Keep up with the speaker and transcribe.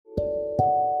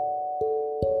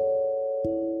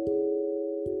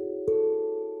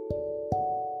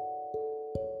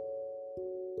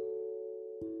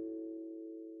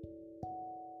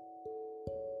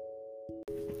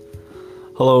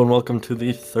Hello and welcome to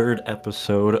the third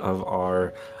episode of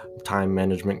our time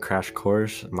management crash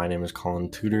course. My name is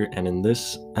Colin Tudor, and in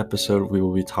this episode, we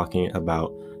will be talking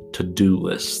about to-do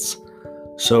lists.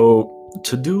 So,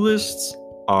 to-do lists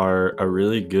are a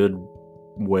really good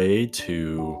way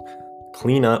to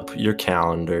clean up your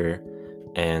calendar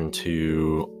and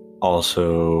to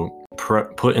also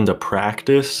put into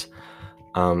practice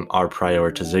our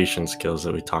prioritization skills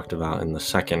that we talked about in the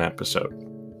second episode.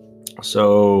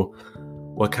 So,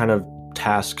 what kind of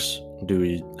tasks do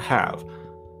we have?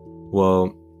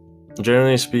 Well,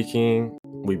 generally speaking,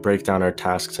 we break down our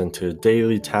tasks into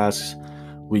daily tasks,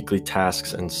 weekly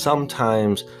tasks, and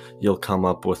sometimes you'll come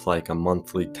up with like a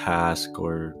monthly task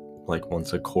or like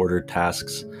once a quarter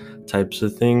tasks types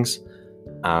of things.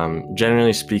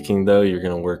 Generally speaking, though, you're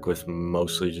going to work with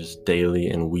mostly just daily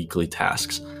and weekly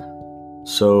tasks.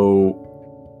 So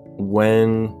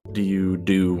when do you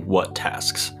do what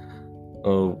tasks?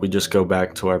 We just go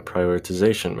back to our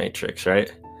prioritization matrix,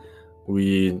 right?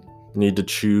 We need to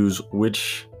choose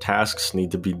which tasks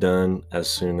need to be done as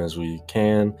soon as we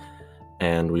can,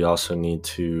 and we also need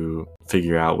to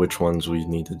figure out which ones we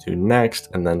need to do next,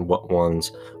 and then what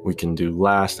ones we can do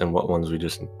last, and what ones we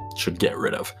just should get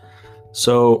rid of.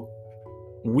 So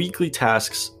weekly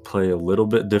tasks play a little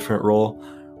bit different role.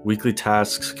 Weekly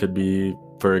tasks could be,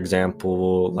 for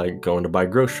example, like going to buy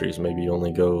groceries. Maybe you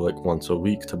only go like once a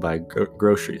week to buy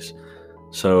groceries.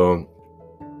 So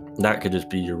that could just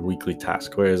be your weekly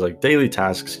task. Whereas like daily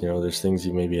tasks, there's things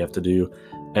you maybe have to do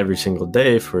every single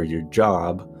day for your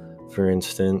job. For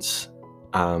instance,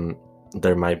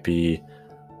 there might be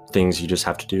things you just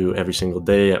have to do every single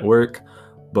day at work,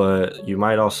 but you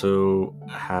might also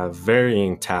have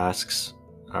varying tasks,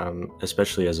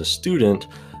 especially as a student.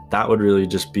 That would really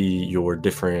just be your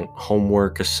different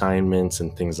homework assignments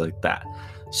and things like that.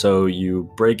 So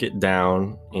you break it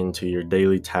down into your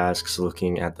daily tasks,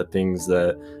 looking at the things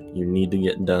that you need to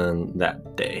get done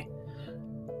that day.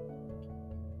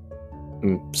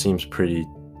 Seems pretty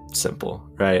simple,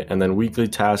 right? And then weekly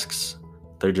tasks,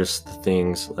 they're just the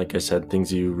things, like I said,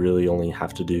 things you really only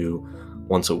have to do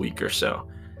once a week or so.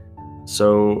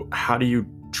 So how do you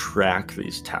track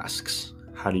these tasks?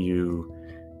 How do you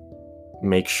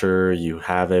make sure you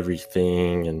have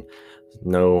everything and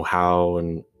know how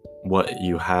and what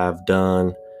you have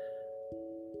done?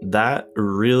 That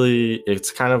really,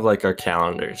 it's kind of like our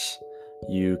calendars.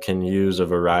 You can use a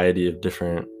variety of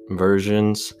different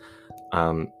versions.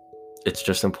 It's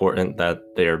just important that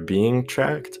they're being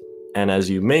tracked. And as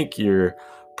you make your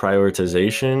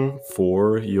prioritization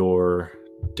for your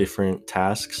different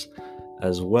tasks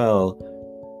as well,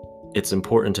 it's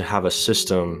important to have a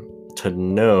system to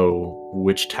know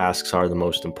which tasks are the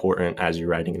most important as you're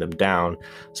writing them down.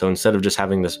 So instead of just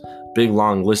having this big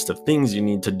long list of things you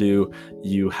need to do,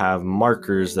 you have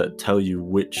markers that tell you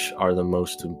which are the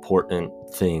most important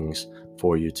things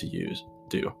for you to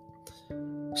do.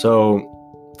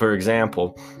 So, for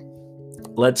example,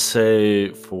 let's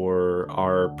say for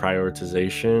our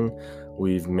prioritization,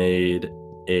 we've made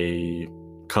a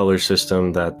color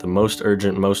system that the most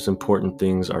urgent, most important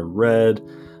things are red,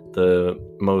 the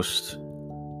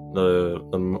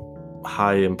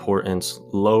high importance,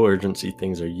 low urgency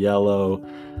things are yellow,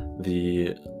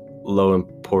 the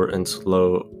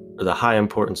high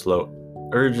importance, low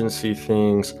urgency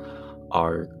things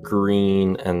are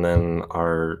green, and then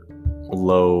our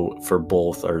low for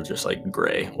both are just like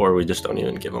gray, or we just don't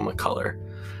even give them a color,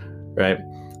 right?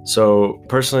 So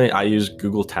personally, I use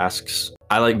Google Tasks.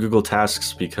 I like Google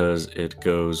Tasks because it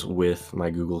goes with my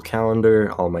Google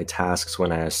Calendar. All my tasks,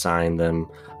 when I assign them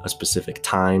a specific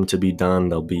time to be done,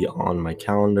 they'll be on my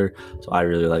calendar. So I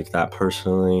really like that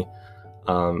personally.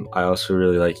 I also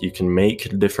really like, you can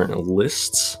make different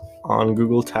lists on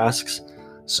Google Tasks.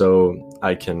 So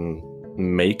I can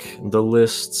make the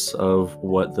lists of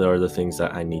what are the things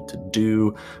that I need to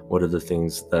do, what are the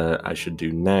things that I should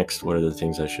do next, what are the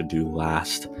things I should do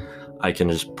last. I can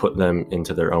just put them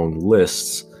into their own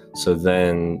lists, so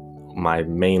then my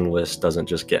main list doesn't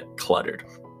just get cluttered.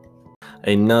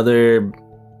 Another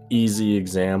easy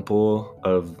example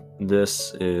of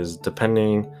this is,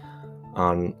 depending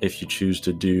on if you choose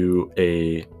to do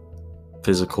a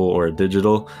physical or a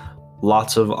digital,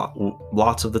 lots of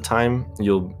the time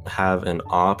you'll have an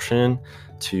option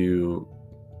to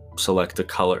select a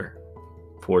color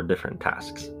for different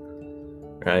tasks,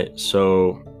 right?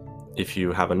 So if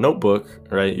you have a notebook,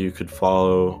 right, you could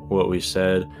follow what we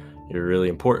said. Your really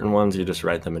important ones, you just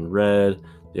write them in red.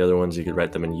 The other ones, you could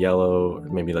write them in yellow, or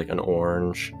maybe like an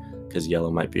orange, because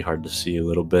yellow might be hard to see a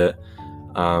little bit.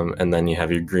 And then you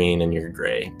have your green and your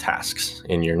gray tasks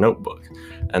in your notebook.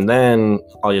 And then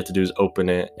all you have to do is open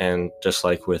it. And just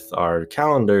like with our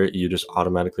calendar, you just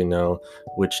automatically know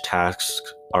which tasks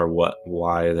are what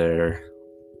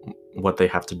they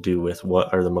have to do with,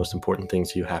 what are the most important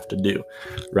things you have to do.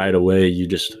 Right away, you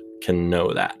just can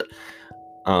know that.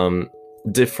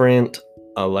 Different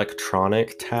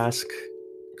electronic task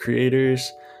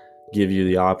creators give you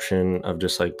the option of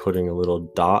just like putting a little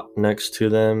dot next to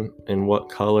them in what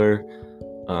color.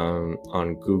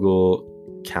 On Google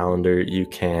Calendar, you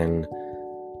can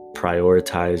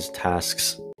prioritize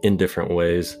tasks in different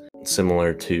ways,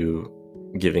 similar to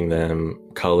giving them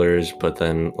colors, but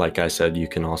then, like I said, you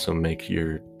can also make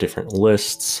your different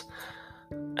lists,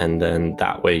 and then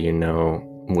that way you know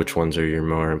which ones are your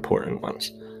more important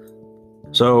ones.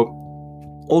 So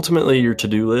ultimately, your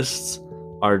to-do lists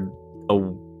are a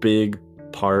big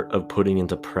part of putting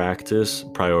into practice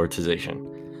prioritization.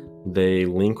 They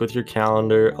link with your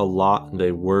calendar a lot.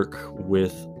 They work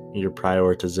with your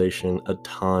prioritization a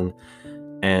ton.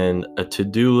 And a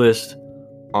to-do list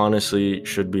honestly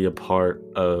should be a part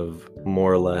of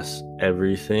more or less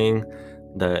everything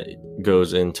that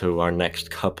goes into our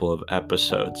next couple of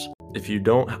episodes. If you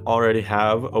don't already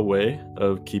have a way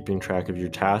of keeping track of your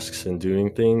tasks and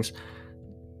doing things,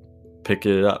 pick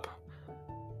it up.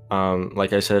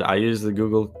 Like I said, I use the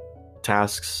Google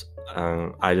Tasks.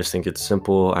 I just think it's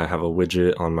simple. I have a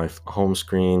widget on my home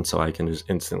screen, so I can just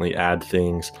instantly add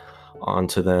things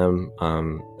onto them,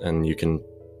 and you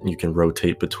can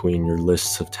rotate between your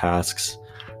lists of tasks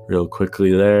real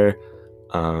quickly there.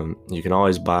 You can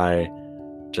always buy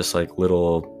just like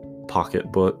little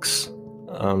pocket books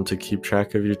to keep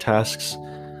track of your tasks.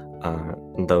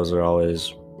 Those are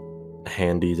always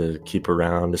handy to keep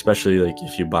around, especially like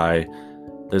if you buy,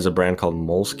 there's a brand called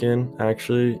Moleskine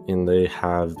actually, and they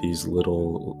have these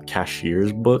little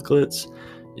cashier's booklets.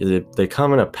 They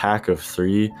come in a pack of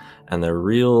 3, and they're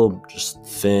real just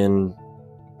thin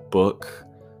book.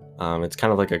 It's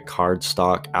kind of like a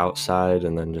cardstock outside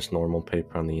and then just normal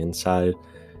paper on the inside,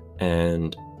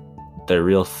 and they're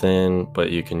real thin,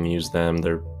 but you can use them.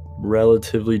 They're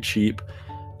relatively cheap.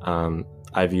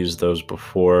 I've used those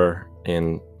before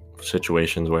in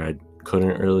situations where I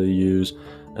couldn't really use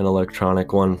an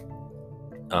electronic one,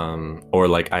 or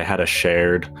like I had a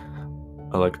shared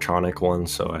electronic one,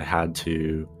 so I had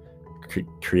to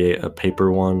create a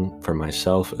paper one for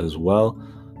myself as well,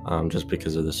 just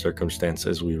because of the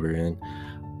circumstances we were in.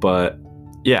 But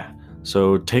yeah,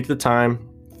 so take the time,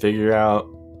 figure out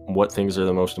what things are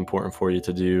the most important for you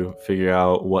to do, figure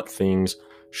out what things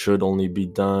should only be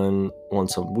done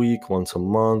once a week, once a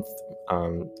month,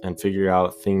 and figure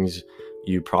out things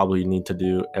you probably need to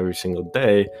do every single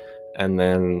day, and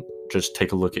then just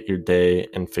take a look at your day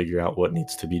and figure out what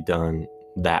needs to be done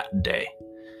that day.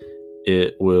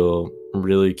 It will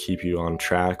really keep you on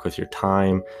track with your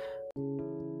time.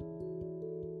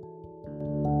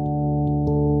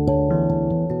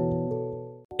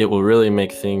 It will really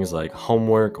make things like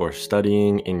homework or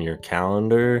studying in your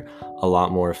calendar a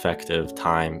lot more effective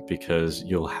time, because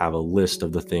you'll have a list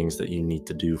of the things that you need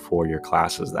to do for your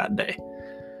classes that day.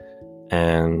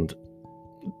 And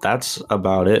that's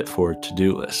about it for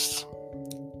to-do lists.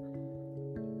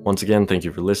 Once again, thank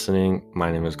you for listening.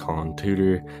 My name is Colin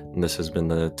Tudor, and this has been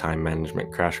the Time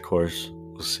Management Crash Course.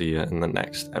 We'll see you in the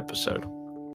next episode.